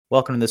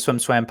Welcome to the Swim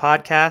Swam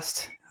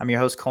podcast. I'm your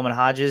host, Coleman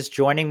Hodges.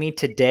 Joining me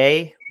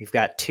today, we've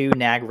got two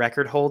NAG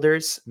record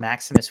holders,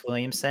 Maximus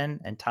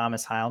Williamson and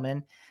Thomas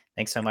Heilman.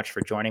 Thanks so much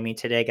for joining me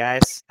today,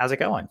 guys. How's it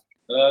going?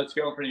 It's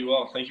going pretty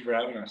well. Thank you for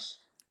having us.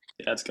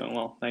 Yeah, it's going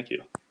well. Thank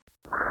you.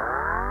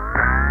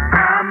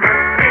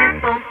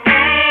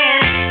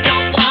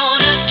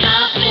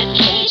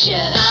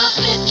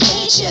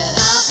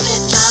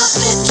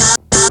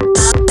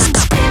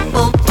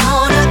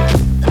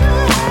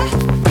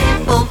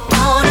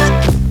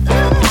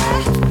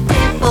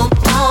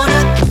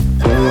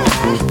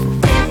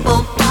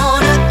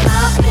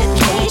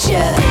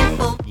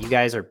 You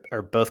guys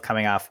are both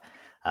coming off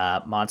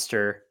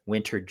Monster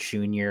Winter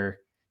Junior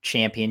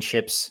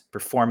Championships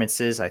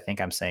performances. I think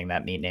I'm saying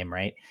that meet name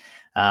right.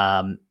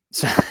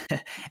 So,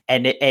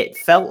 and it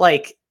felt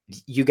like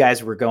you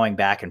guys were going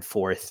back and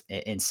forth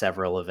in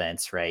several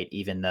events, right?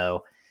 Even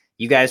though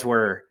you guys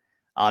were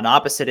on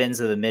opposite ends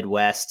of the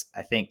Midwest.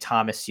 I think,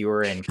 Thomas, you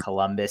were in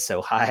Columbus,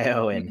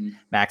 Ohio, and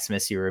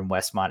Maximus, you were in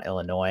Westmont,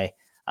 Illinois.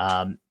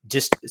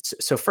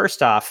 So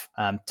first off,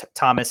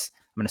 Thomas,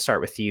 I'm going to start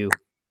with you.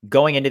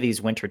 Going into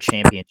these winter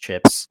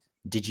championships,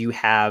 did you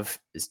have,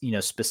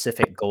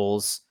 specific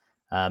goals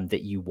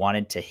that you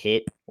wanted to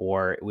hit,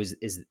 or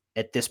is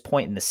at this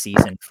point in the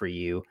season for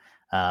you,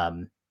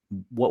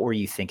 what were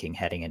you thinking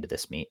heading into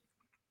this meet?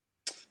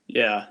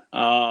 Yeah,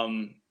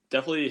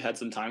 definitely had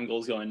some time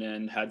goals going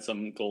in, had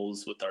some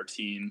goals with our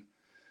team.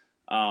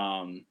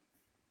 And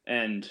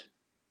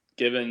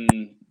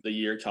given the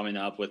year coming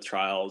up with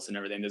trials and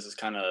everything, this is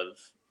kind of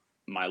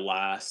my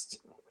last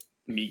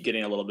meet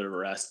getting a little bit of a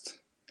rest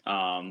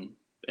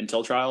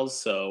until trials.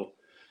 So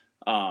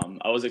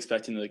I was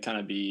expecting to kind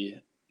of be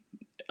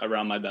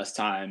around my best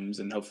times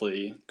and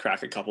hopefully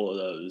crack a couple of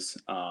those.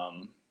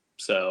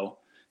 So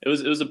it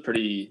was a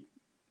pretty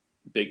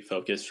big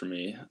focus for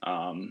me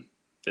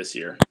this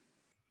year.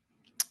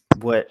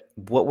 What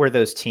were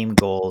those team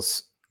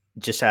goals,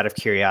 just out of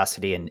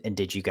curiosity, and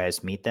did you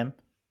guys meet them?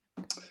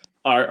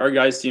 Our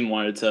guys team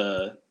wanted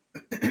to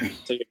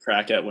take a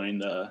crack at winning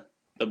the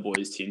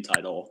boys team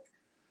title.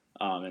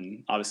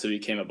 And obviously we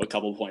came up a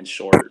couple points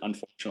short,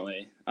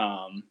 unfortunately.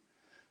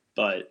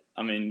 But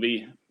I mean,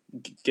 we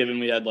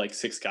had like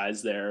 6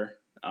 guys there,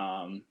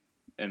 and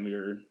we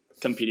were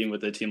competing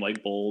with a team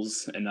like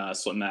Bulls and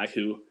Swim Mac,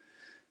 who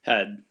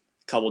had a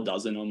couple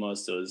dozen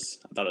almost. I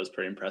thought it was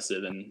pretty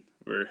impressive, and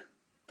we're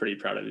pretty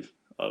proud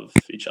of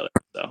each other.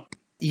 So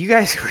you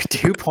guys were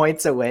 2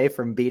 points away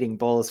from beating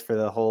Bulls for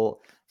the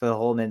whole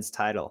men's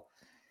title.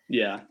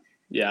 Yeah.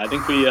 I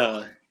think we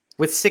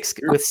with six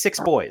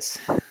boys.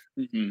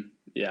 Mm-hmm.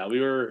 Yeah,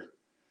 we were.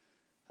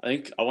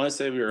 I want to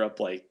say we were up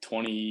like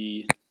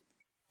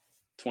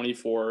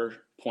 24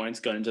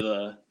 points going into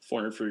the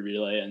 400 free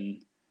relay,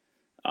 and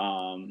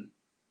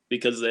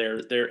because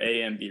their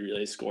A and B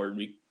relay scored,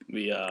 we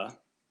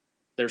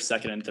their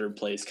second and third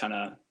place kind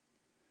of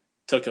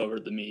took over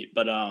the meet.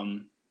 But I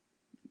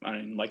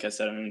mean, like I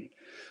said,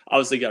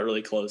 obviously got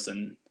really close,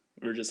 and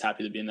we were just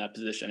happy to be in that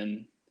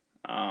position,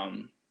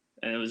 and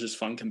it was just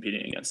fun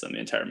competing against them the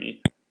entire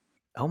meet.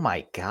 Oh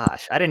my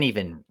gosh,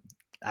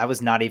 I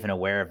was not even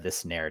aware of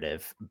this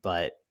narrative,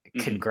 but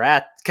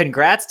congrats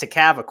to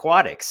Cav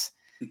Aquatics.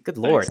 Good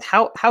Lord.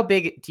 How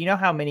big, do you know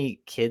how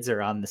many kids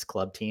are on this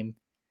club team?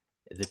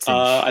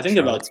 I think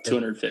about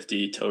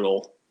 250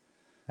 total.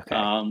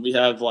 Okay. We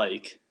have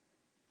I'd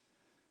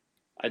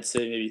say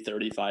maybe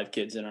 35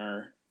 kids in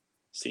our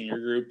senior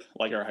group,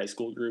 like our high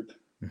school group.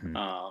 Mm-hmm.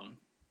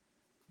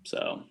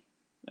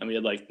 And we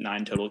had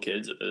 9 total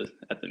kids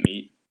at the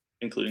meet,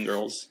 including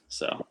girls.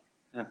 So,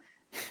 yeah.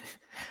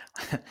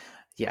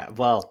 Yeah,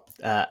 well,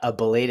 a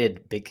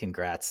belated big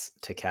congrats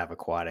to Cav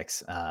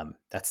Aquatics.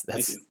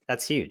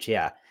 That's huge,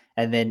 yeah.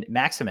 And then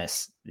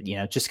Maximus,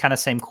 just kind of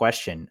same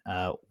question.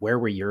 Where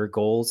were your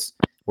goals?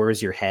 Where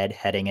was your head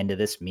heading into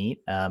this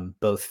meet,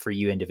 both for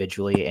you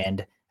individually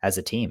and as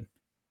a team?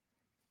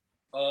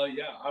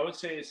 Yeah, I would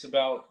say it's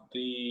about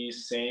the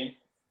same.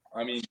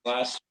 I mean,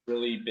 last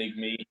really big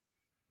meet,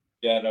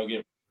 I'll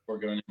get before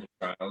going into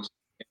trials.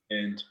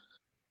 And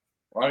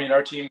I mean,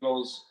 our team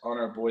goals on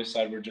our boys'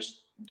 side were just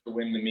to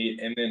win the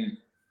meet. And then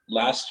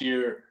last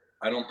year,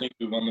 I don't think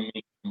we won the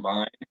meet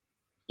combined.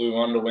 So we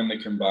wanted to win the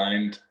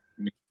combined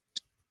meet.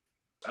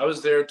 I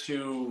was there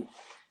to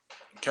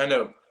kind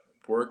of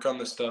work on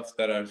the stuff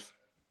that I've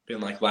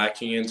been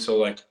lacking in.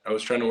 So I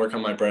was trying to work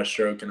on my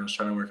breaststroke, and I was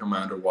trying to work on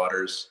my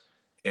underwaters,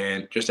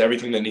 and just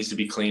everything that needs to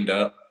be cleaned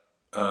up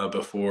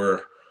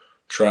before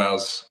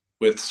trials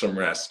with some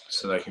rest,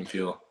 so that I can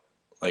feel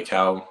like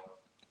how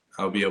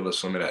I'll be able to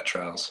swim it at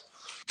trials.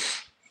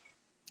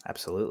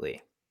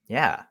 Absolutely.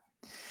 Yeah.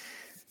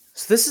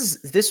 So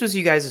this was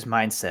you guys'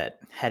 mindset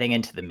heading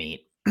into the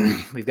meet.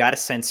 We've got a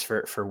sense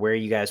for where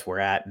you guys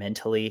were at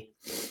mentally.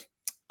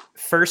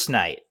 First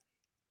night,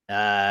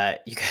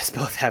 you guys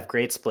both have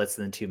great splits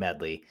in the 2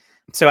 medley.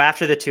 So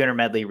after the 200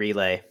 medley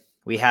relay,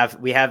 we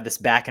have this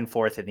back and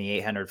forth in the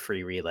 800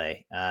 free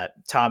relay.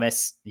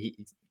 Thomas,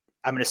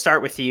 I'm going to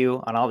start with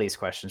you on all these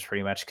questions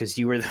pretty much, because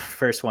you were the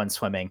first one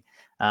swimming.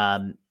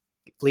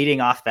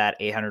 leading off that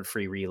 800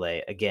 free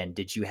relay, again,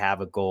 did you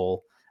have a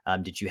goal?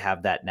 Did you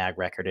have that NAG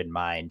record in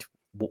mind?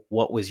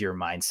 What was your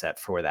mindset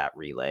for that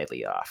relay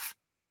lead off?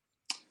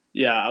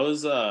 Yeah, I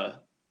was, I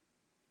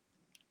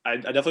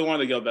definitely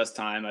wanted to go best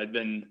time. I'd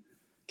been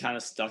kind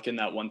of stuck in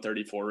that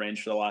 134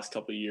 range for the last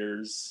couple of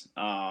years.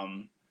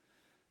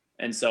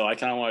 And so I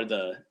kind of wanted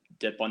to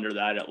dip under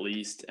that at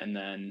least, and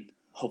then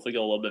hopefully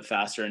go a little bit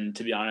faster. And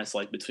to be honest,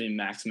 like between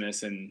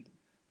Maximus and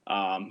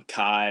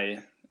Kai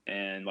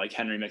and like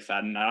Henry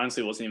McFadden, I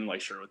honestly wasn't even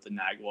like sure what the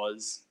NAG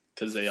was,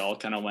 because they all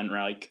kind of went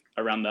like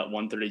around that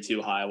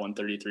 132 high,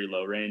 133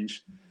 low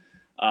range.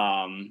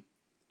 And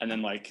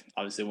then like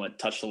obviously went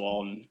touch the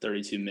wall in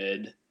 32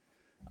 mid.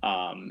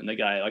 And the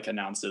guy like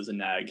announced it was a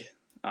NAG,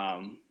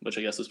 which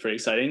I guess was pretty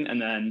exciting.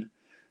 And then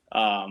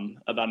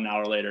about an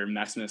hour later,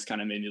 Maximus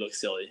kind of made me look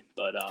silly,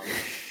 but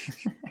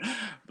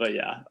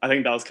yeah, I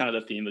think that was kind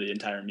of the theme of the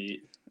entire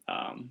meet.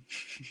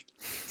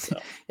 So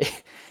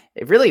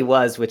it really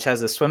was, which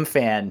as a swim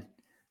fan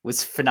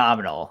was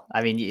phenomenal.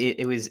 I mean,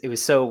 it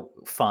was so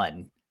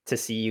fun to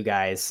see you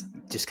guys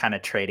just kind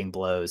of trading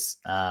blows.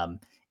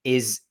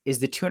 Is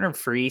the 200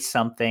 free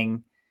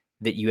something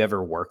that you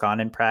ever work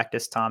on in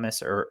practice,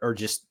 Thomas, or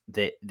just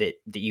that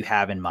you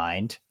have in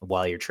mind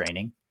while you're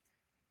training?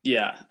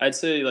 Yeah, I'd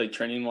say like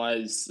training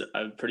wise,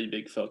 I have a pretty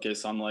big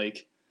focus on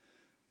like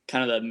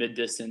kind of the mid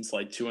distance,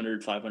 like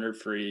 200, 500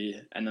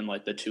 free, and then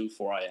like the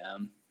 2-4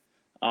 IM.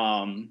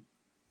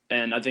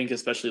 And I think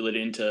especially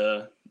leading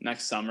to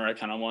next summer, I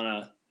kind of want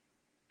to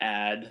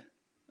add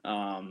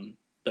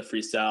the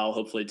freestyle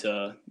hopefully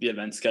to the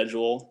event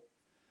schedule,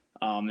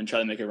 and try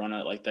to make a run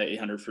at like the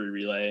 800 free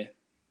relay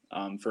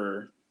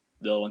for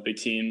the Olympic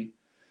team.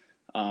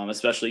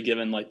 Especially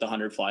given like the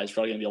 100 fly is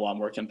probably going to be a lot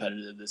more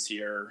competitive this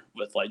year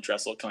with like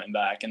Dressel coming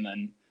back, and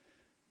then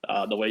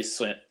the way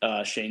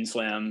Shane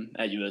swam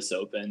at US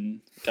Open,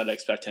 got to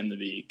expect him to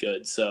be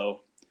good.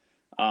 So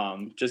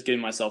just giving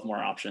myself more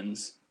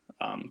options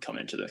coming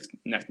into the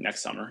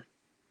next summer.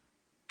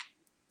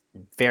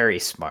 Very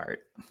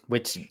smart,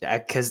 which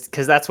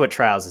because that's what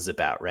trials is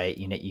about, right?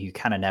 You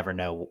kind of never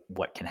know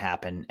what can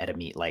happen at a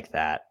meet like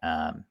that.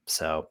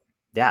 So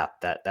yeah,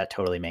 that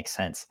totally makes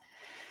sense.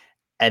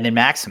 And then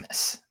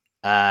Maximus,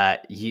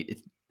 I've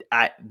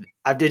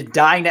been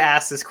dying to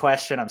ask this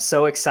question. I'm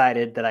so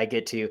excited that I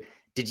get to.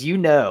 Did you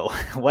know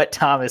what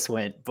Thomas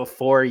went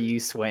before you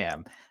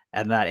swam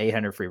at that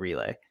 800 free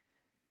relay?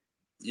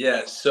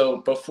 Yeah. So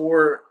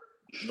before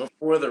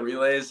the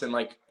relays and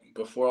like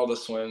before all the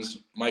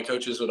swims, my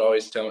coaches would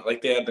always tell me,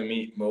 like they had the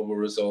meet mobile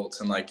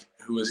results and like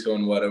who was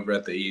going what over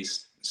at the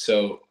East.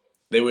 So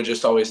they would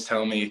just always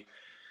tell me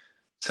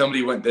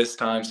somebody went this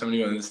time,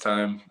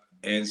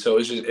 and so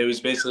it was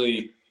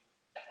basically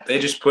they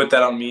just put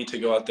that on me to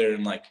go out there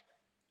and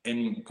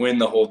win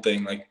the whole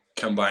thing, like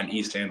combine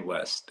East and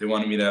West. They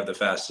wanted me to have the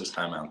fastest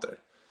time out there.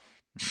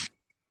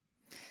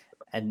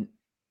 And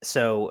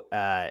so,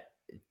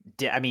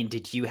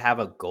 did you have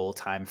a goal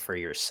time for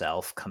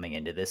yourself coming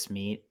into this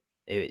meet?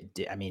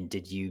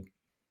 Did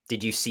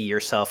you see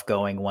yourself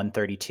going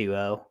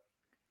 132.0?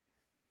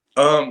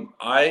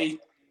 I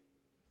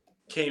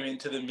came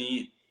into the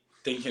meet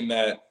thinking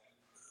that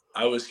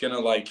I was gonna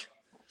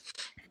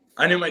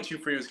I knew my 2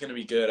 free was gonna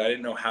be good. I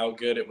didn't know how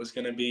good it was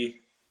gonna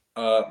be.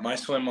 My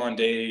swim on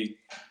day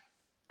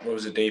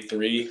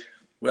 3,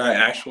 my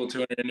actual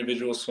 200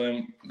 individual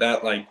swim,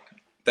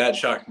 that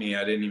shocked me.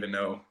 I didn't even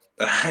know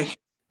that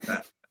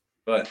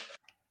but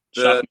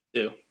Shocked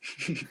me too.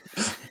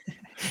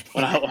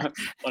 when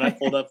I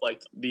pulled up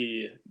like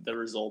the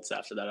results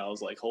after that, I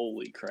was like,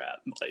 holy crap.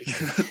 Like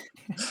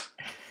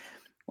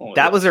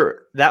that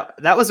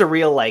was a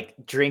real like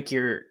drink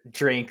your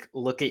drink,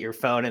 look at your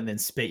phone, and then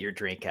spit your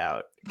drink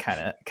out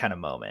kind of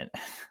moment.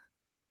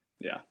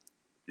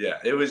 Yeah,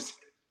 it was.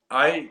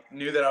 I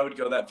knew that I would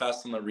go that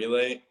fast on the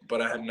relay, but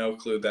I had no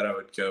clue that I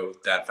would go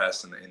that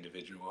fast in the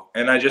individual.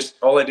 And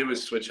all I did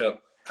was switch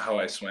up how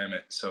I swam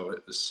it, so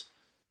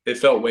it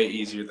felt way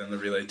easier than the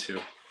relay too.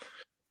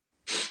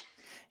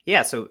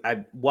 Yeah, so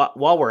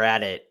while we're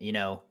at it,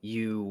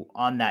 you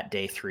on that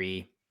day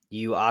 3,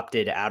 you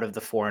opted out of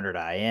the 400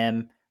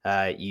 IM.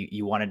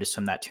 You wanted to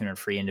swim that 200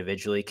 free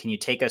individually. Can you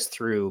take us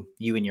through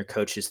you and your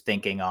coach's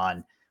thinking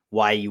on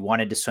why you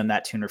wanted to swim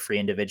that 200 free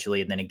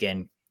individually, and then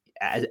again,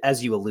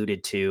 as you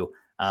alluded to,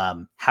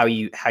 how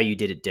you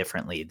did it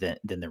differently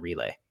than the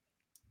relay?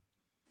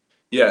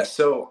 Yeah,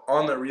 so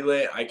on the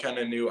relay, I kind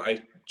of knew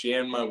I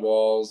jammed my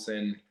walls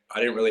and I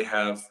didn't really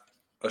have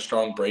a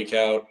strong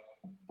breakout,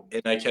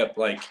 and I kept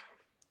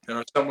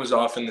something was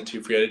off in the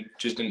 2 free. I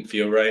just didn't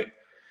feel right,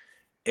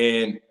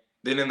 and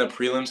then in the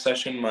prelim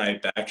session, my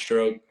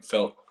backstroke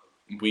felt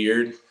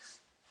weird.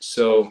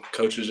 So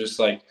coach was just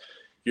like,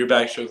 your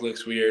backstroke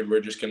looks weird. We're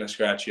just going to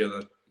scratch you on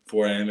the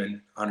 4M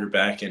and 100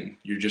 back, and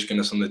you're just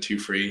going to swim the 2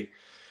 free.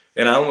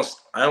 And I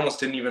almost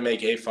didn't even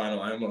make a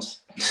final. I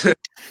almost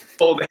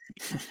pulled it.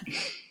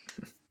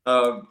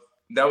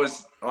 That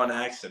was on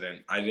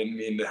accident. I didn't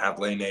mean to have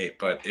lane 8,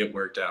 but it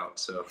worked out.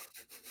 So.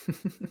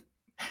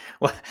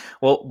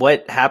 Well,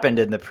 what happened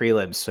in the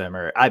prelim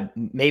swimmer?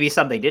 Maybe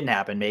something didn't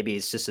happen. Maybe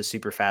it's just a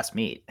super fast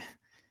meet.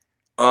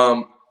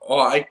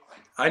 Well,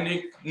 I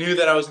knew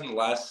that I was in the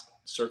last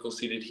circle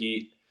seated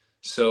heat,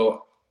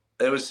 so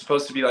it was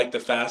supposed to be like the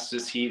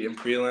fastest heat in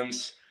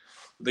prelims.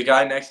 The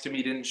guy next to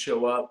me didn't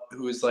show up,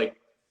 who was like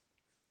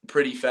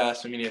pretty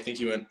fast. I mean, I think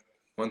he went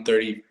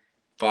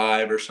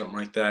 135 or something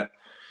like that.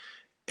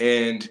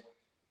 And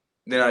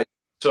then I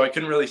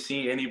couldn't really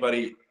see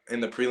anybody in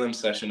the prelim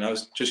session. I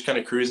was just kind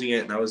of cruising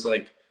it, and I was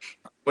like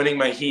winning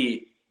my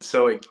heat,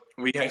 so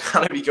we had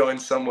got to be going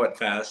somewhat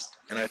fast.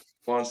 And I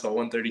launched a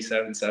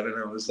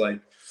 137.7. I was like,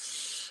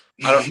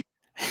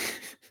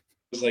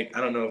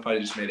 I don't know if I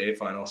just made A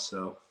final,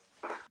 so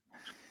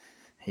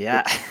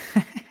Yeah.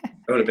 it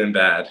would have been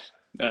bad.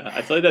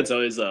 I feel like that's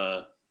always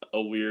a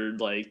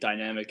weird like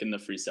dynamic in the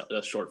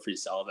short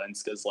freestyle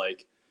events, because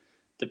like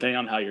depending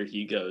on how your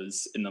heat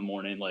goes in the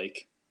morning,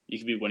 like you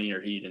could be winning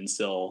your heat and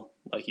still,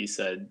 like you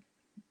said,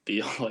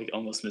 be like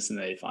almost missing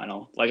the A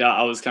final. Like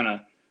I was kind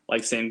of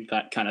like same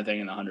kind of thing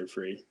in the 100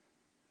 free.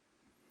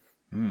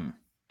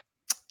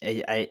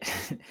 I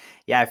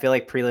yeah, I feel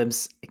like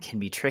prelims can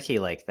be tricky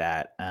like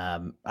that.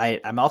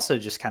 I'm also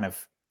just kind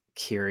of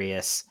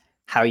curious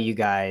how you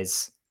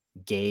guys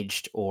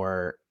gauged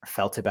or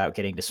felt about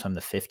getting to swim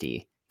the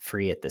 50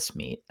 free at this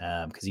meet,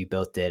 because you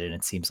both did, and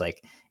it seems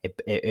like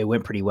it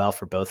went pretty well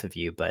for both of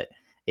you. But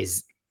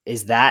is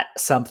that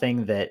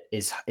something that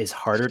is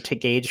harder to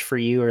gauge for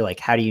you, or like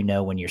how do you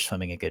know when you're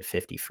swimming a good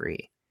 50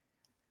 free?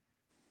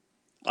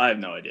 I have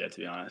no idea, to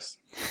be honest.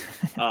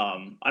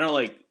 I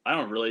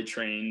don't really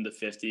train the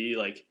 50.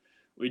 Like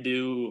we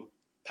do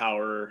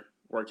power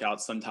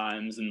workouts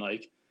sometimes, and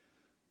like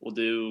we'll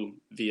do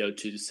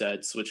VO2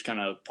 sets, which kind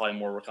of probably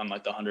more work on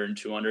like the 100 and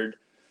 200.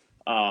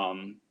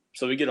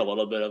 So we get a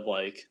little bit of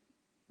like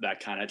that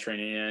kind of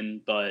training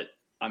in, but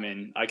I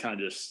mean, I kind of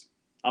just,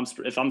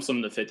 if I'm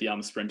swimming the 50,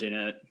 I'm sprinting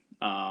it,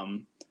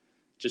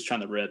 just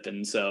trying to rip.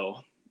 And so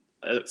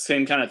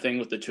same kind of thing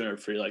with the 200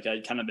 free. Like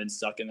I'd kind of been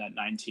stuck in that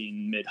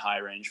 19 mid high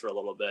range for a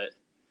little bit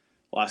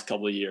last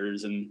couple of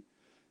years. And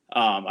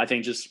I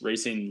think just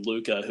racing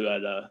Luca, who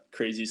had a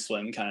crazy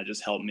swim, kind of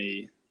just helped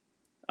me.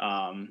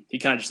 He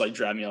kind of just like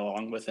dragged me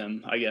along with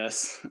him, I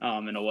guess,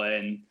 in a way.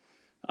 And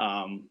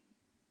I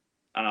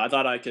don't know, I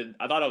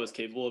thought I was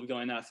capable of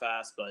going that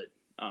fast, but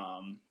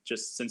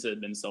just since it had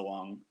been so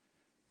long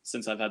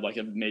since I've had like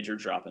a major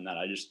drop in that,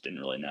 I just didn't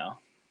really know.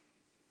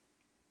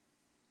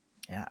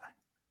 Yeah.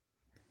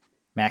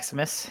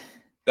 Maximus?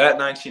 That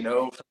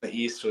 19.0 from the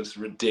East was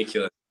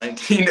ridiculous.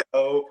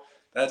 19.0,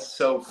 that's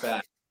so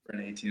fast for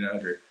an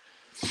 1800.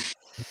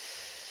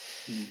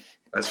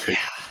 That's crazy.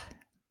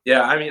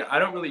 Yeah, I mean, I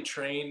don't really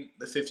train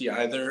the 50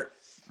 either.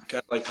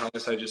 Kind of like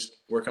Thomas, I just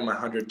work on my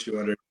 100,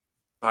 200,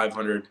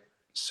 500.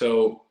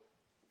 So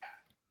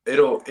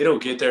it'll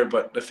get there,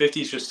 but the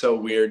 50 is just so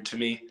weird to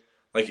me.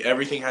 Like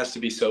everything has to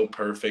be so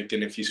perfect,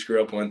 and if you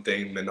screw up one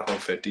thing, then the whole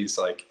 50 is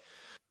like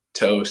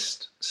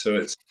toast. So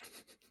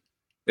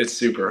it's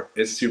super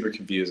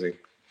confusing.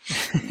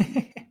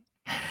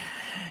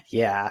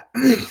 Yeah.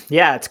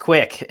 Yeah, it's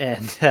quick.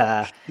 And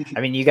I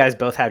mean, you guys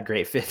both had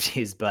great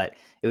 50s, but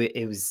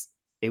it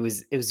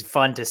was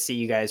fun to see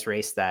you guys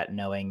race that,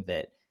 knowing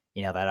that,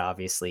 that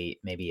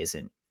obviously maybe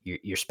isn't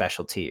your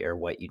specialty or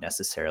what you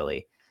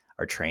necessarily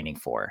are training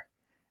for.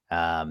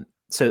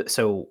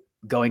 So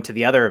going to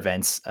the other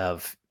events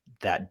of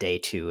that day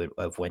 2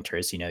 of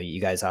winters,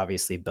 you guys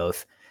obviously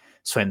both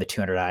swam the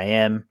 200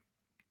 IM.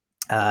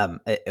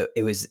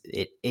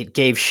 It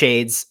gave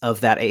shades of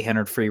that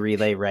 800 free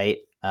relay, right?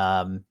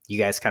 You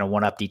guys kind of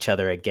one-upped each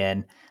other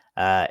again.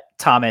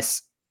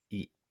 Thomas,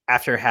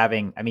 after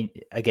having, I mean,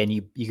 again,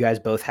 you guys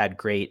both had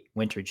great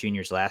winter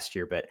juniors last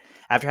year, but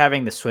after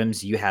having the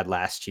swims you had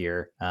last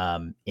year,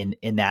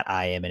 in that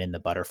IM and in the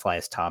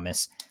butterflies,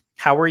 Thomas,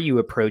 how were you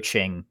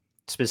approaching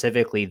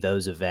specifically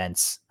those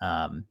events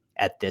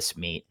at this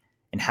meet,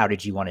 and how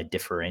did you want to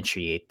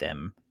differentiate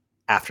them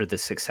after the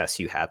success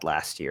you had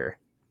last year?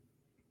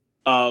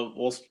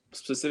 Well,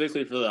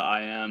 specifically for the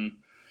IM,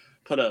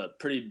 put a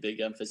pretty big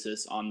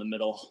emphasis on the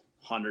middle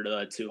 100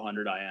 to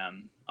 200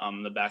 IM,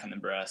 the back and the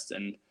breast.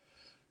 And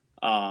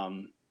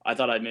I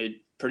thought I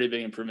made pretty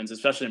big improvements,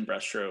 especially in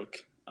breaststroke,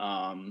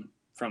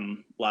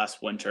 from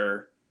last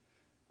winter.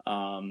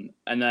 And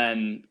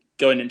then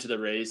going into the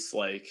race,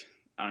 like,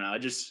 I don't know,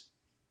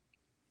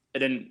 I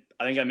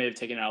think I may have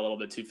taken it out a little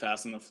bit too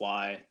fast on the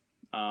fly,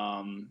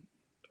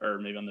 or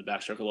maybe on the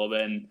backstroke a little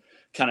bit, and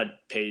kind of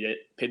paid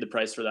the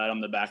price for that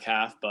on the back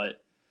half.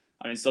 But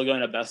I mean, still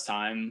going at best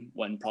time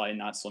when probably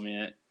not swimming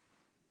it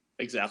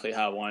exactly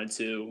how I wanted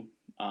to.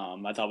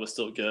 I thought was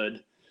still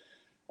good.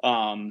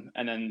 And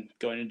then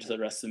going into the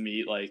rest of the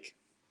meet, like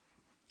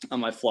on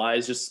my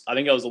flies, I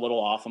think I was a little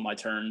off on my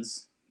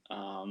turns.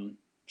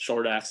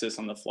 Short axis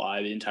on the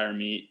fly the entire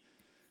meet,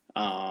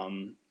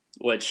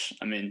 which,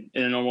 I mean,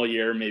 in a normal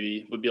year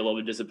maybe would be a little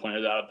bit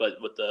disappointed about it,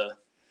 but with the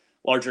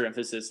larger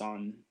emphasis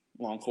on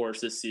long course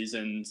this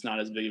season, it's not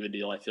as big of a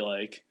deal, I feel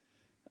like.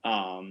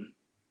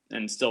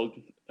 And still,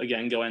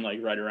 again, going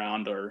like right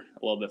around or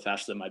a little bit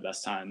faster than my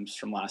best times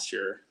from last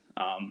year,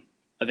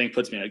 I think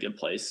puts me in a good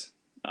place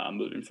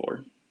moving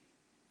forward.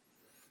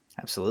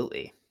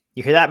 Absolutely.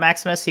 You hear that,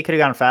 Maximus? He could have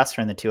gone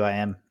faster in the 2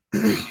 IM.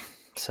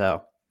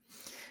 So,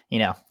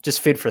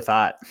 just food for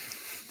thought.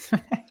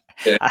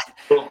 Yeah.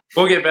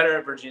 We'll get better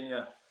at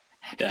Virginia.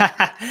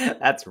 Yeah.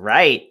 That's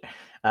right.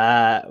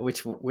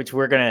 Which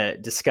we're gonna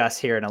discuss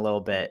here in a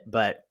little bit.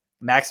 But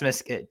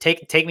Maximus,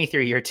 take me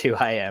through your 2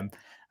 IM.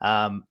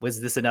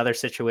 Was this another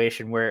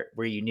situation where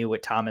you knew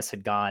what Thomas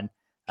had gone?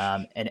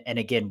 And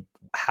again,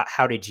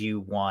 how did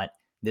you want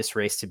this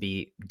race to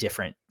be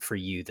different for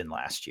you than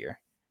last year?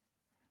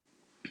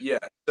 Yeah,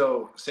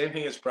 so same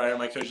thing as prior.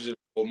 My coaches have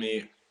told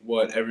me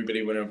what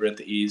everybody went over at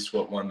the East,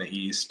 what won the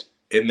East.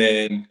 And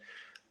then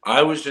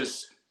I was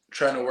just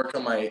trying to work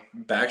on my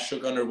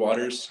backstroke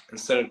underwaters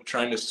instead of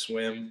trying to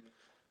swim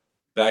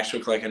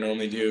backstroke like I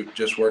normally do,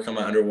 just work on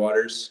my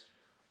underwaters.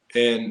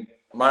 And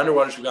my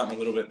underwaters have gotten a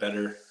little bit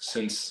better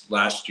since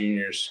last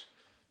juniors.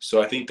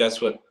 So I think that's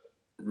where I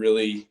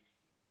really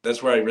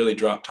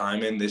dropped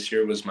time in this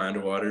year was my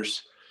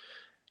underwaters.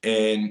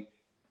 And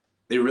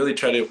they really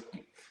try to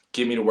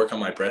get me to work on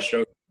my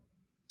breaststroke.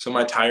 So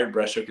my tired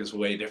breaststroke is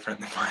way different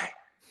than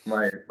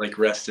my like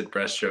rested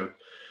breaststroke.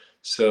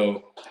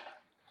 So,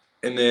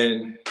 and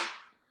then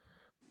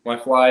my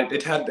fly, they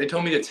told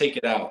me to take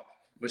it out,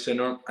 which I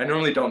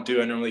normally don't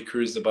do. I normally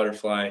cruise the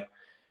butterfly,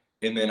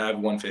 and then I have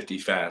 150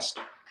 fast.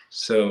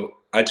 So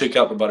I took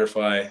out the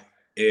butterfly,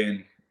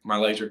 and my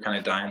legs were kind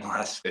of dying the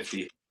last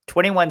 50.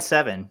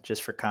 21.7,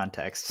 just for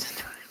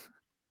context.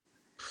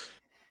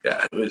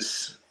 Yeah, it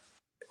was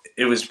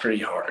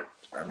pretty hard.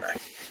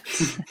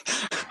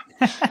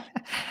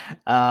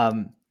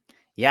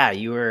 Yeah,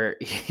 you were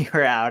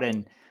out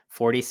in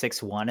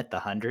 46.1 at the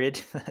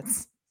 100.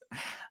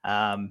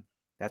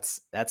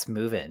 That's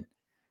moving.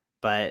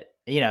 But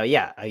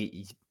yeah,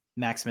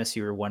 Maximus,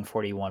 you were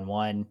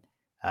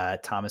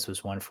 141.1. Thomas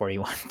was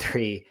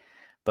 141.3,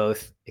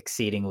 both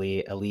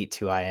exceedingly elite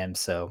 2 IM.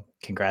 So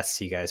congrats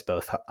to you guys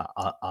both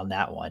on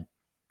that one.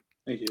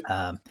 Thank you.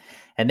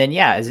 And then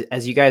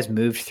as you guys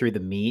moved through the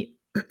meet,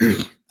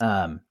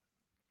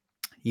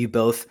 you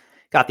both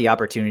got the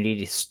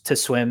opportunity to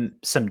swim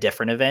some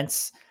different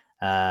events.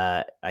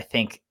 I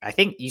think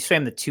you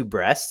swam the 2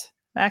 breast,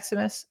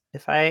 Maximus,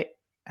 if I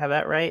have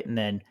that right. And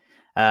then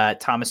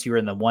Thomas, you were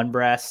in the 1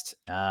 breast.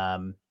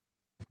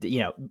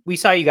 We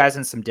saw you guys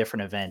in some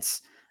different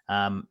events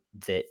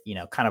that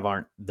kind of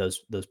aren't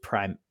those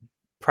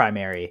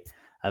primary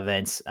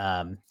events.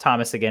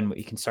 Thomas, again,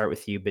 we can start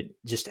with you, but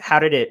just how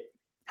did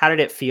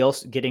it feel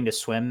getting to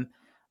swim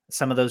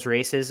some of those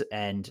races?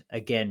 And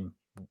again,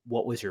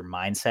 what was your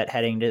mindset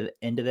heading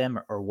into them,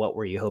 or what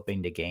were you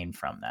hoping to gain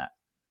from that?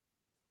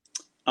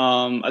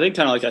 I think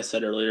kind of like I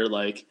said earlier,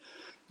 like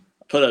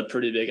I put a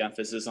pretty big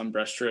emphasis on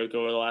breaststroke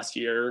over the last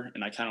year,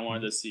 and I kind of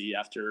wanted to see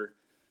after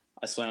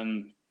I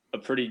swam a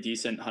pretty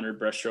decent 100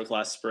 breaststroke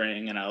last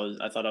spring, and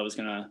I thought I was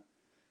gonna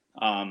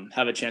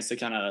have a chance to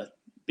kind of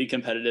be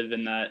competitive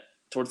in that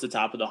towards the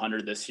top of the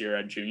 100 this year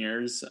at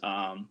juniors.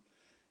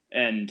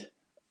 And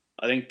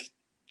I think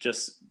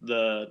just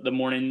the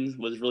morning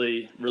was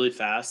really, really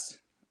fast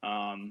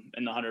in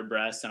the 100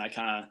 breast, and I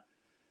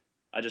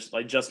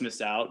just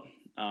missed out.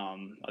 I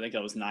think I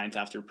was 9th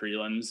after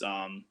prelims,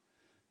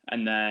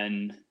 and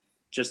then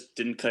just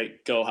didn't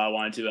quite go how I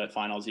wanted to at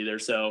finals either.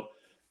 So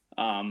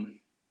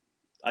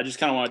I just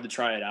kind of wanted to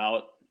try it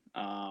out,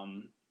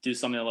 do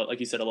something like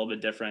you said, a little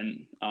bit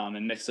different,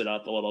 and mix it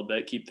up a little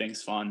bit, keep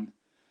things fun.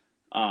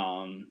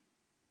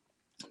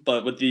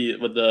 But with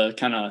the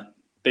kind of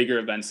bigger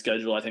event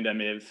schedule, I think that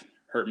may have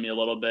hurt me a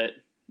little bit.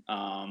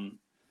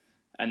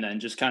 And then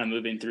just kind of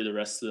moving through the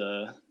rest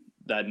of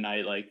that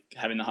night, like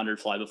having the 100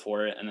 fly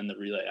before it and then the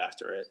relay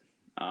after it.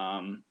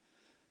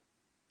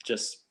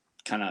 Just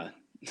kind of,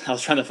 I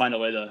was trying to find a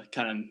way to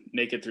kind of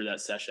make it through that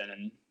session,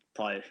 and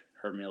probably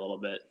hurt me a little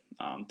bit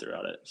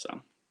throughout it.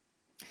 So,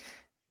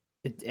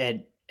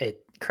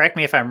 correct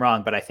me if I'm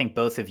wrong, but I think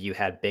both of you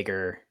had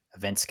bigger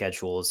event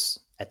schedules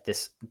at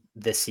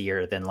this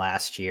year than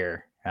last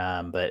year.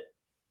 But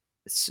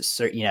it's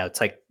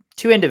like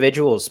 2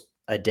 individuals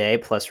a day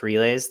plus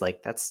relays.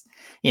 Like that's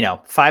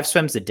 5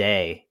 swims a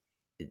day.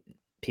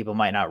 People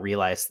might not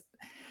realize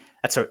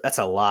that's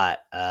a lot.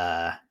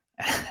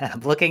 I'm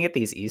looking at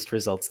these East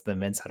results of the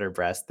men's 100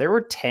 breast. There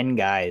were 10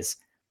 guys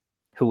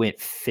who went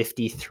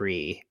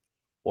 53,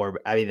 or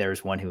I mean, there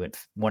was one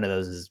of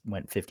those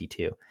went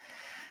 52.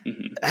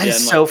 Mm-hmm. That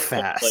is so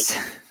fast.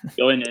 Like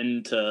going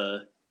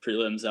into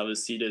prelims, I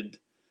was seated,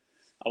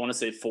 I want to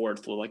say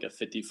 4th with like a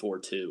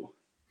 54.2.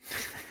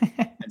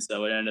 And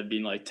so it ended up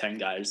being like 10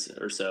 guys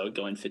or so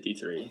going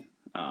 53.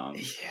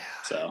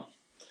 So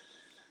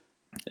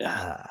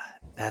yeah.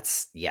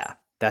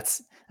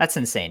 That's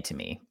insane to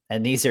me.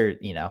 And these are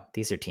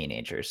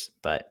teenagers,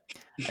 but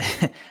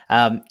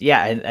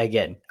yeah. And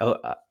again,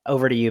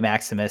 over to you,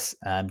 Maximus.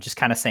 Just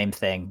kind of same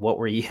thing. What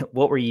were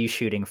you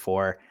shooting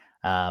for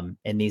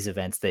in these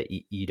events that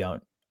you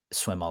don't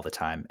swim all the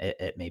time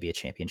at maybe a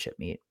championship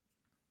meet?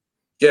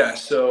 Yeah.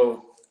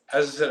 So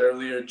as I said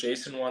earlier,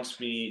 Jason wants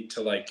me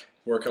to like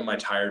work on my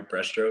tired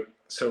breaststroke.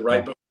 So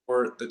right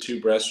before the 2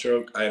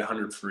 breaststroke, I had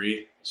 100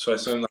 free. So I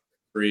swam the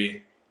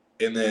free,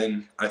 and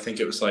then I think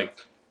it was like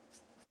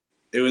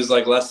it was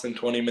like less than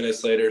 20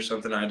 minutes later or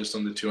something. I just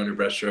on the 200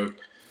 breaststroke.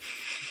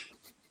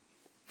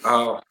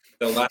 Oh,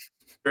 the last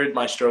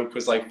my stroke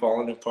was like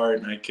falling apart,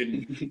 and I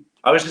couldn't.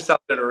 I was just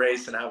out there to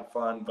race and have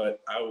fun,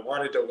 but I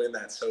wanted to win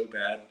that so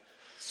bad.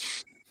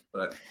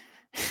 But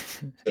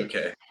it's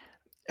okay.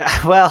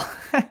 Well,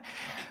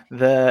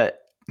 the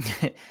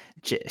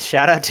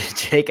shout out to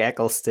Jake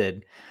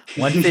Eccleston,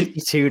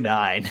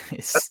 152.9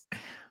 is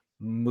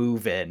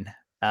moving.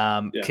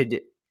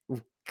 Could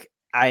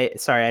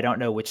sorry, I don't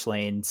know which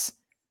lanes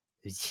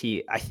was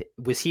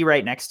he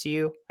right next to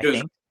you? I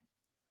think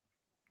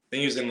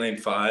he was in lane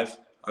 5.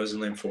 I was in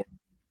lane 4.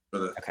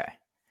 Okay.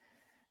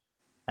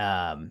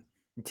 I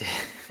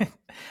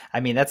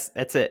mean that's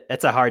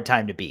a hard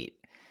time to beat.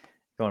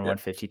 Going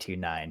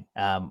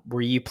 152.9.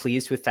 Were you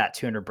pleased with that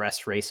 200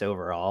 breast race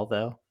overall,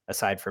 though,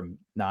 aside from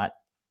not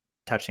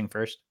touching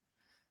first?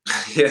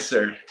 Yes,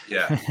 sir.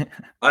 Yeah,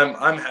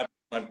 I'm happy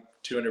with my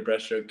 200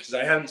 breaststroke because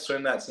I haven't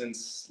swum that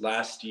since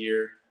last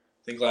year.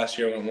 I think last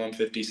year I went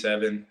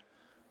 157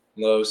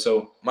 low,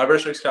 so my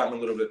breaststroke's gotten a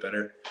little bit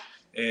better,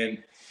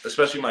 and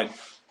especially my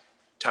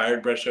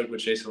tired breaststroke,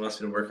 which Jason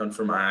wants me to work on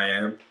for my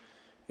IM.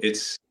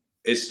 It's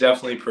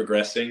definitely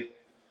progressing,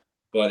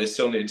 but it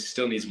still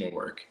needs more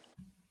work.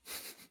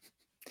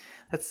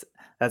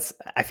 That's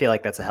I feel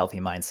like that's a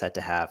healthy mindset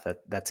to have.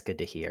 That's good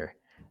to hear.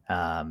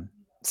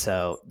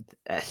 So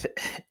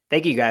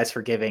thank you guys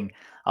for giving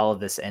all of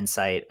this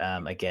insight.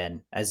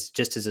 Again, as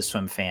a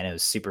swim fan, it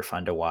was super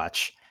fun to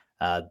watch.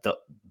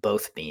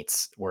 Both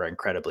meets were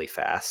incredibly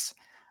fast.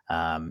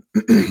 And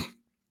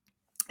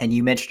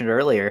you mentioned it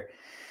earlier,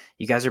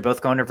 you guys are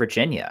both going to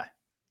Virginia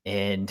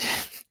in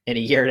a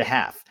year and a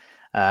half.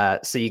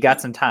 So you got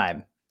some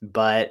time,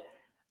 but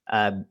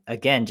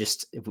again,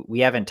 we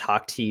haven't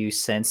talked to you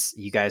since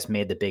you guys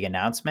made the big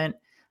announcement.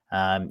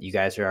 You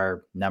guys are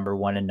our number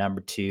 1 and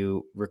number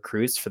 2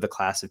 recruits for the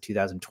class of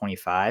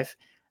 2025.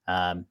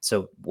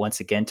 So once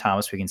again,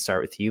 Thomas, we can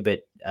start with you,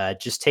 but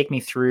just take me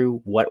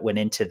through what went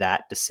into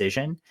that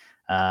decision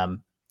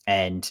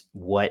and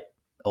what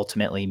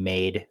ultimately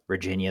made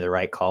Virginia the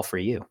right call for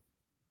you.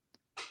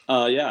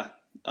 Yeah.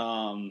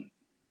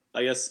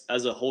 I guess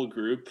as a whole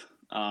group,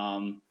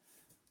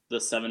 the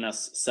seven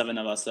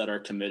of us that are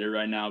committed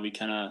right now, we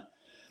kind of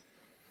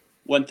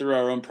went through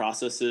our own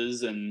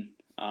processes and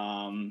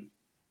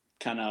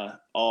kind of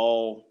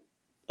all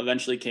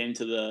eventually came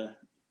to the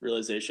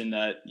realization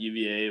that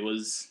UVA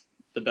was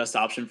the best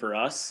option for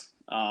us.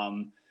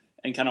 And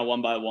kind of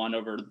one by one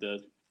over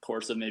the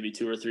course of maybe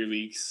 2 or 3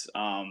 weeks,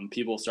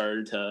 people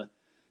started to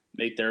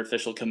make their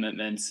official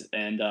commitments.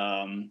 And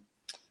I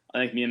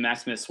think me and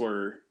Maximus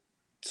were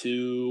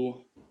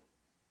two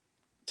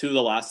of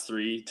the last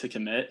 3 to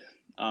commit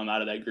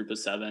out of that group of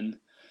 7.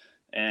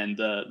 And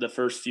the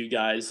first few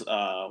guys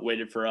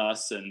waited for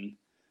us and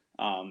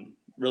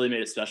really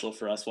made it special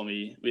for us when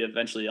we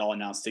eventually all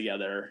announced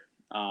together,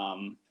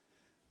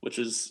 which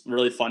was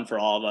really fun for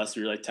all of us.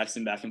 We were like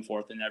texting back and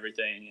forth and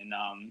everything.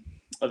 And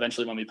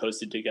eventually when we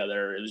posted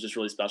together, it was just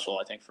really special,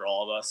 I think, for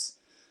all of us.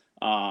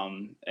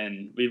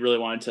 And we really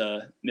wanted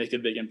to make a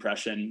big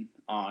impression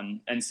on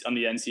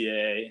the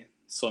NCAA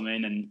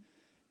swimming and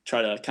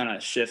try to kind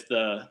of shift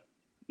the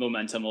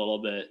momentum a little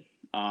bit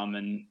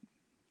and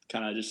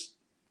kind of just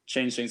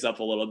change things up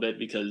a little bit,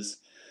 because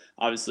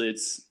obviously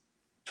it's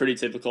pretty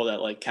typical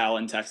that like Cal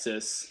and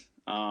Texas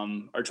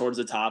are towards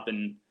the top,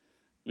 and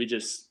we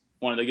just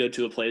wanted to go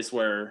to a place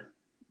where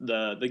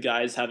the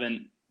guys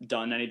haven't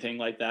done anything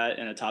like that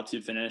in a top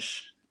 2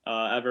 finish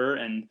ever,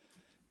 and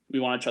we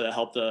want to try to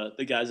help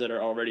the guys that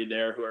are already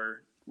there who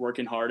are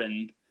working hard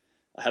and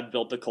have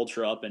built the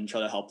culture up, and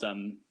try to help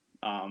them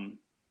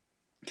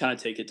kind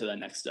of take it to that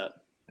next step.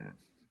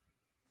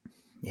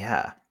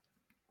 Yeah.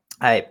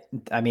 I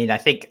mean, I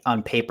think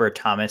on paper,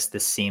 Thomas,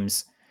 this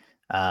seems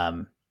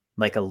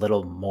like a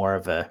little more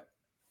of a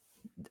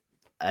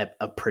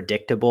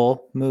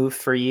predictable move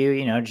for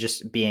you,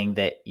 just being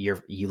that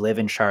you live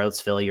in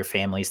Charlottesville, your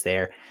family's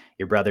there,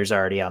 your brother's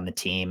already on the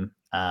team.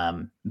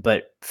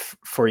 But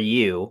for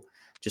you,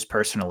 just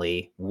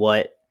personally,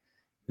 what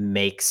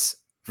makes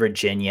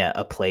Virginia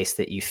a place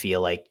that you feel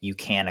like you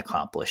can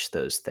accomplish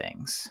those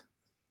things?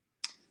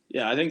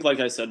 Yeah, I think, like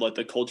I said, like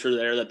the culture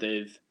there that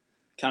they've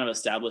kind of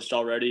established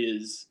already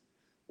is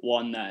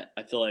one that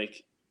I feel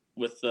like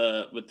with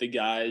the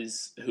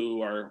guys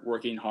who are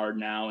working hard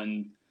now,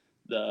 and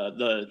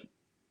the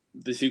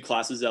 2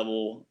 classes that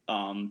will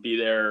be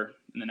there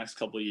in the next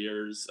couple of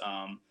years,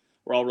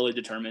 we're all really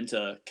determined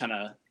to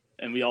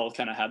and we all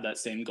kind of have that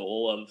same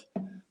goal of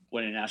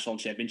winning a national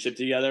championship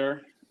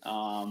together.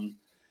 And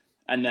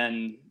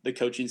then the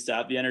coaching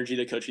staff, the energy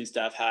the coaching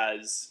staff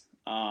has,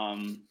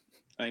 I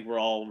think we're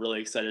all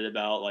really excited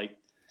about. Like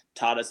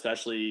Todd,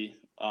 especially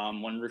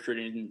when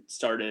recruiting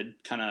started,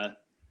 kind of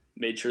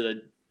made sure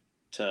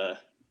to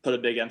put a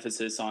big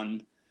emphasis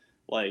on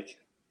like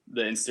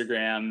the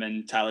Instagram,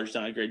 and Tyler's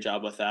done a great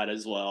job with that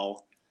as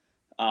well.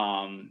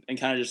 And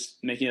kind of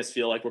just making us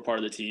feel like we're part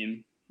of the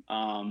team.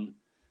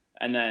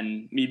 And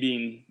then me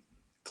being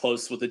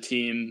close with the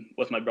team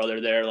with my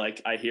brother there,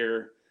 like I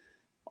hear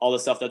all the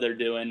stuff that they're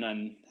doing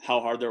and how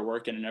hard they're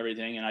working and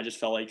everything. And I just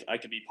felt like I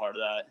could be part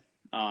of that.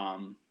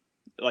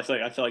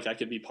 I feel like I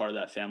could be part of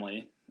that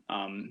family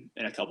in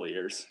a couple of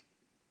years.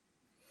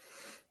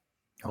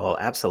 Well,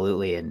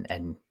 absolutely.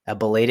 And a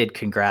belated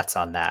congrats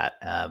on that.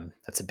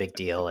 That's a big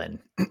deal. And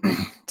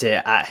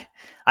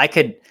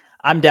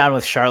I'm down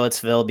with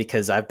Charlottesville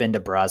because I've been to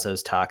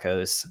Brazos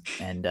Tacos,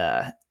 and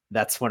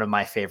that's one of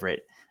my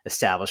favorite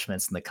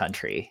establishments in the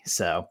country.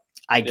 So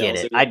I get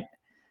it.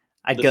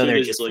 I'd go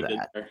there just really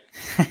for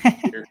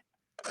that.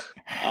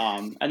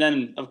 And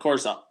then, of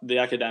course, the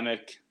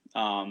academic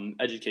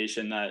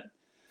education that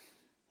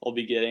I'll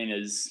be getting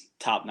is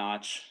top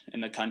notch in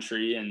the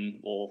country,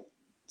 and will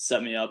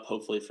set me up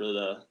hopefully for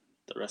the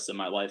rest of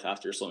my life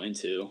after swimming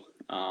too.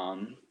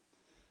 That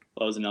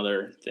was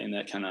another thing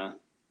that kind of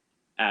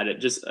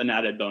added, just an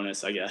added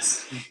bonus, I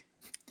guess.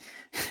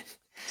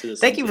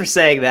 Thank you for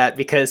saying that,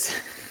 because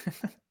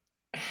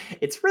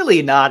it's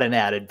really not an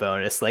added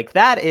bonus. Like,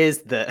 that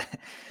is the,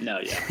 no,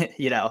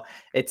 yeah.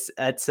 it's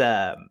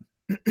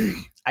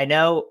I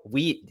know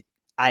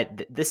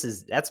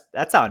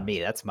that's on me.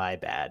 That's my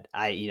bad.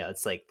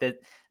 It's like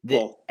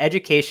the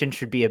education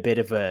should be a bit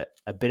of a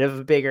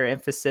bigger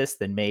emphasis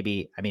than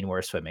maybe, we're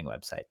a swimming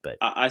website, but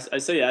I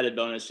say added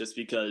bonus just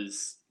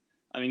because,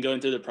 going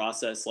through the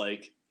process,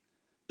 like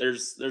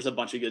there's a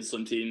bunch of good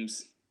swim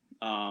teams.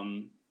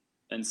 And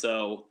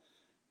so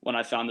when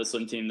I found the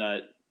swim team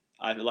that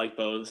I like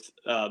both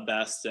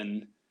best,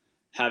 and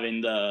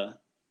having the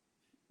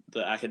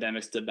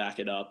academics to back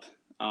it up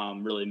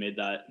really made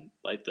that,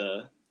 like,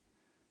 the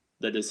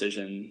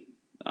decision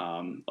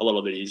a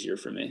little bit easier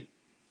for me.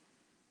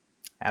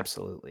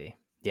 Absolutely.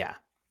 Yeah,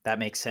 that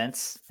makes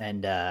sense.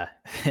 And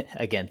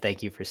again,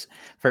 thank you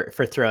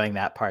for throwing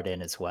that part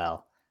in as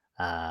well.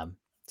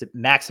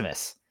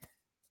 Maximus,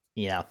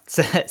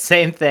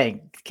 same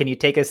thing. Can you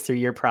take us through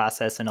your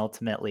process, and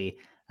ultimately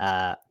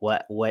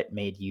what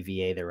made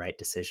UVA the right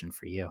decision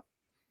for you?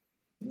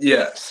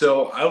 Yeah,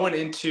 so I went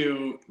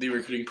into the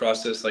recruiting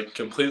process like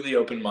completely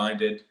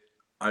open-minded.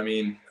 I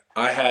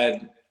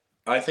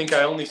think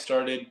I only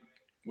started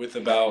with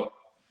about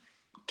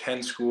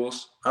 10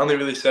 schools. I only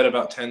really said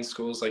about 10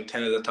 schools, like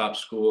 10 of the top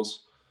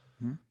schools.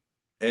 Mm-hmm.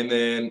 And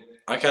then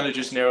I kind of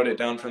just narrowed it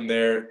down from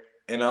there.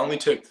 And I only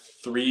took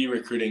 3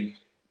 recruiting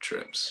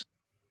trips.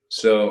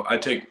 So I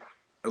took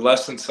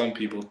less than some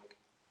people.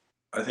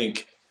 I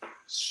think,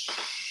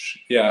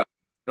 yeah,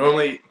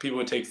 normally people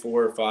would take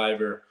 4 or 5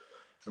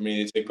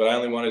 but I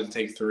only wanted to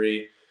take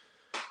 3.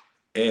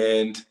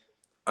 And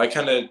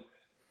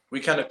we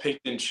kind of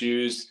picked and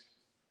choose,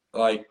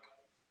 like,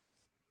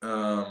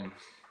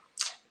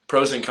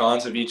 pros and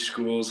cons of each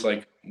school's,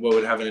 like what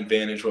would have an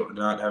advantage, what would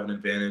not have an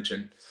advantage,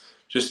 and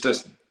just a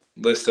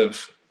list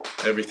of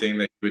everything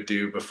that you would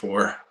do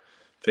before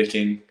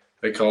picking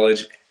a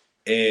college.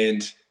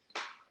 And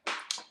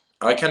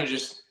I kind of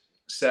just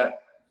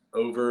sat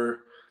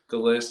over the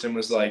list and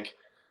was like,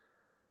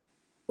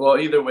 well,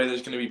 either way,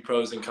 there's going to be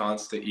pros and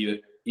cons to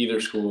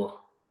either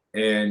school,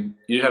 and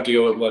you have to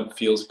go with what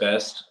feels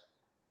best.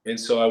 And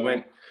so I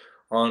went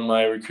on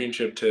my recruiting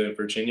trip to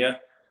Virginia.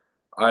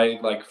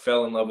 I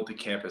fell in love with the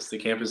campus. The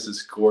campus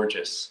is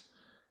gorgeous,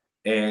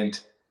 and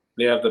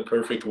they have the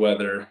perfect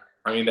weather.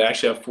 They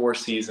actually have 4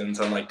 seasons,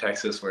 unlike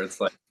Texas, where it's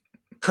like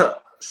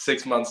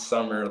 6 months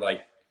summer,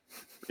 like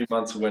 3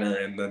 months winter,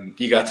 and then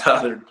you got the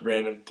other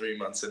random 3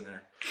 months in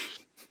there.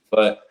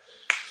 But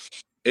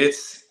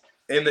it's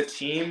in the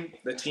team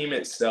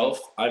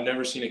itself. I've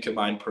never seen a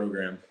combined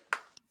program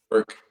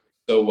work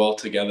so well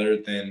together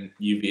than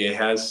UVA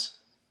has.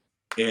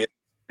 And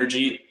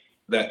energy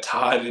that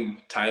Todd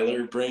and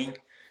Tyler bring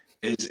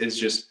is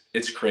just,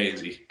 it's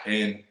crazy.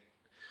 And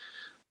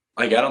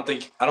I don't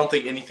think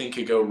anything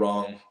could go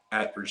wrong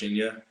at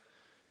Virginia.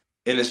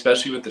 And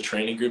especially with the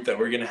training group that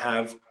we're going to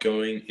have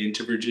going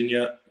into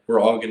Virginia,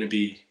 we're all going to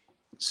be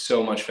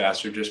so much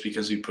faster just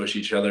because we push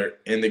each other.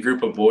 And the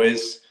group of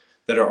boys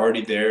that are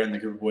already there and the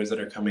group of boys that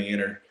are coming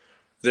in,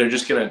 they're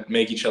just going to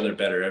make each other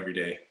better every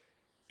day.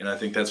 And I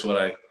think that's what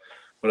I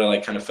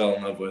kind of fell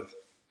in love with.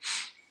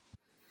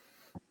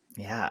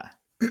 Yeah.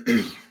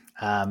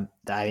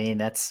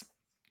 That's,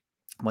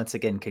 once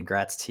again,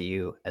 congrats to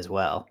you as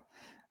well.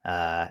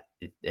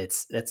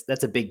 That's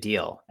a big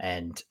deal.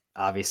 And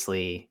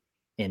obviously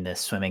in the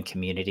swimming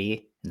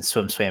community, in the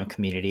swim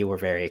community, we're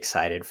very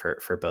excited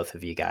for both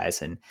of you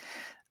guys. And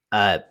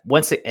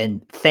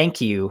and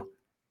thank you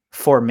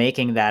for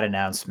making that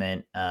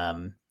announcement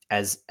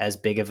as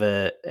big of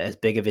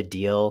a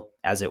deal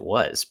as it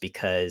was,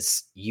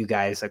 because you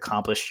guys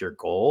accomplished your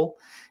goal.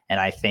 And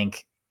I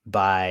think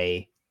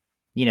by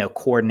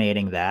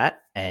coordinating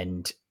that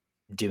and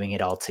doing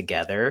it all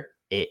together,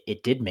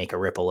 it did make a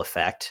ripple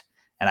effect.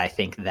 And I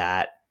think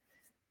that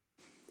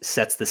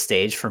sets the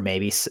stage for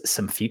maybe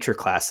some future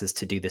classes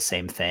to do the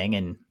same thing.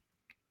 And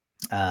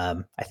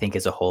I think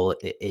as a whole,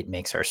 it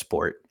makes our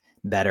sport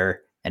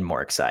better and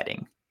more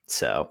exciting.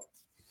 So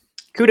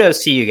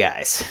kudos to you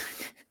guys.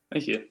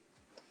 Thank you.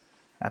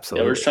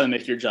 Absolutely. Yeah, we're just trying to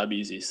make your job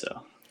easy.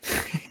 So,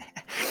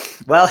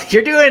 well,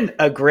 you're doing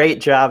a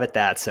great job at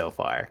that so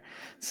far.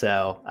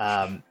 So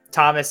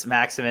Thomas,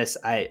 Maximus,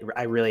 I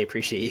really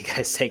appreciate you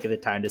guys taking the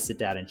time to sit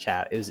down and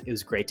chat. It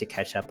was great to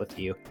catch up with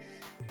you.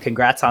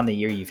 Congrats on the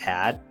year you've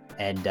had,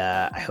 and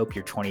I hope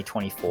your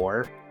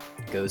 2024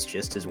 goes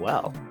just as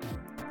well.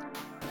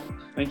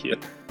 Thank you.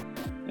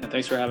 Yeah,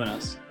 thanks for having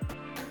us.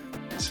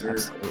 Sure.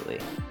 Absolutely.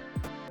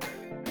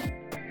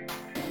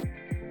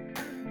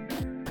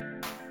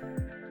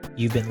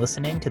 You've been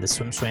listening to the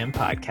Swim Swam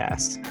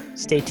podcast.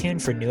 Stay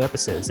tuned for new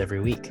episodes every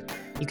week.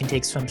 You can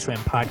take Swim Swam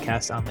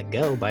podcast on the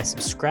go by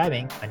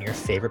subscribing on your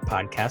favorite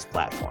podcast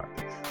platform.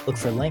 Look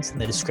for links in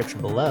the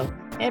description below,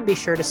 and be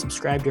sure to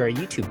subscribe to our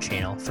YouTube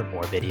channel for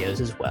more videos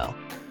as well.